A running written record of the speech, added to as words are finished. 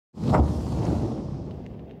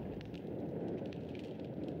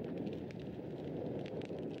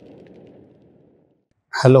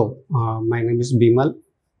Hello, my name is Bimal.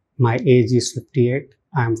 My age is 58.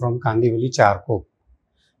 I am from Kandivali, Charkop,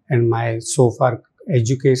 and my so far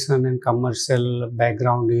education and commercial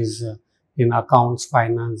background is in accounts,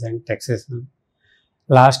 finance, and taxation.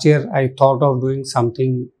 Last year, I thought of doing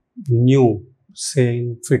something new, say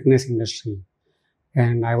in fitness industry,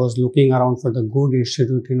 and I was looking around for the good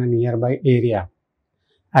institute in a nearby area.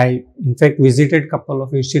 I, in fact, visited couple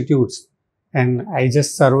of institutes and I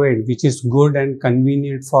just surveyed which is good and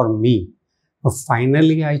convenient for me. But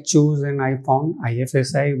finally, I chose and I found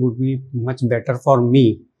IFSI would be much better for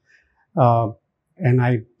me. Uh, and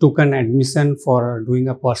I took an admission for doing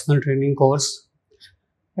a personal training course.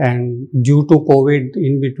 And due to COVID,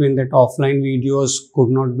 in between that offline videos could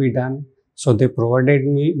not be done. So they provided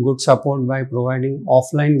me good support by providing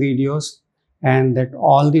offline videos, and that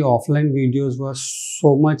all the offline videos were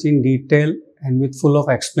so much in detail and with full of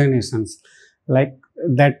explanations, like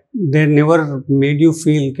that they never made you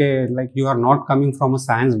feel like you are not coming from a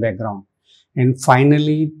science background. And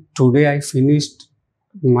finally today I finished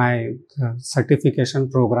my certification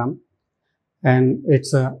program, and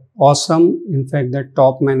it's awesome. In fact, the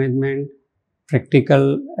top management,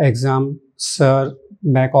 practical exam, sir,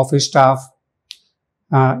 back office staff,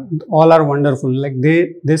 all are wonderful. Like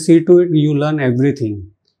they see to it you learn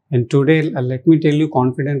everything. And today, let me tell you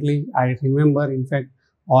confidently, I remember in fact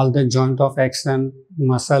all the joint of action,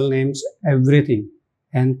 muscle names, everything.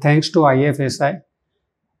 And thanks to IFSI.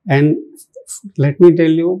 And let me tell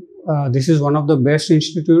you, this is one of the best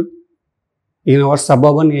institute in our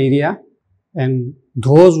suburban area. And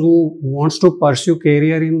those who wants to pursue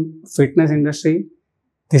career in fitness industry,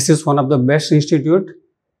 this is one of the best institute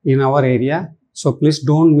in our area. So please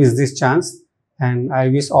don't miss this chance. And I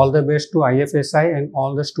wish all the best to IFSI and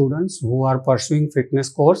all the students who are pursuing fitness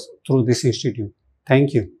course through this institute.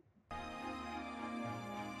 Thank you.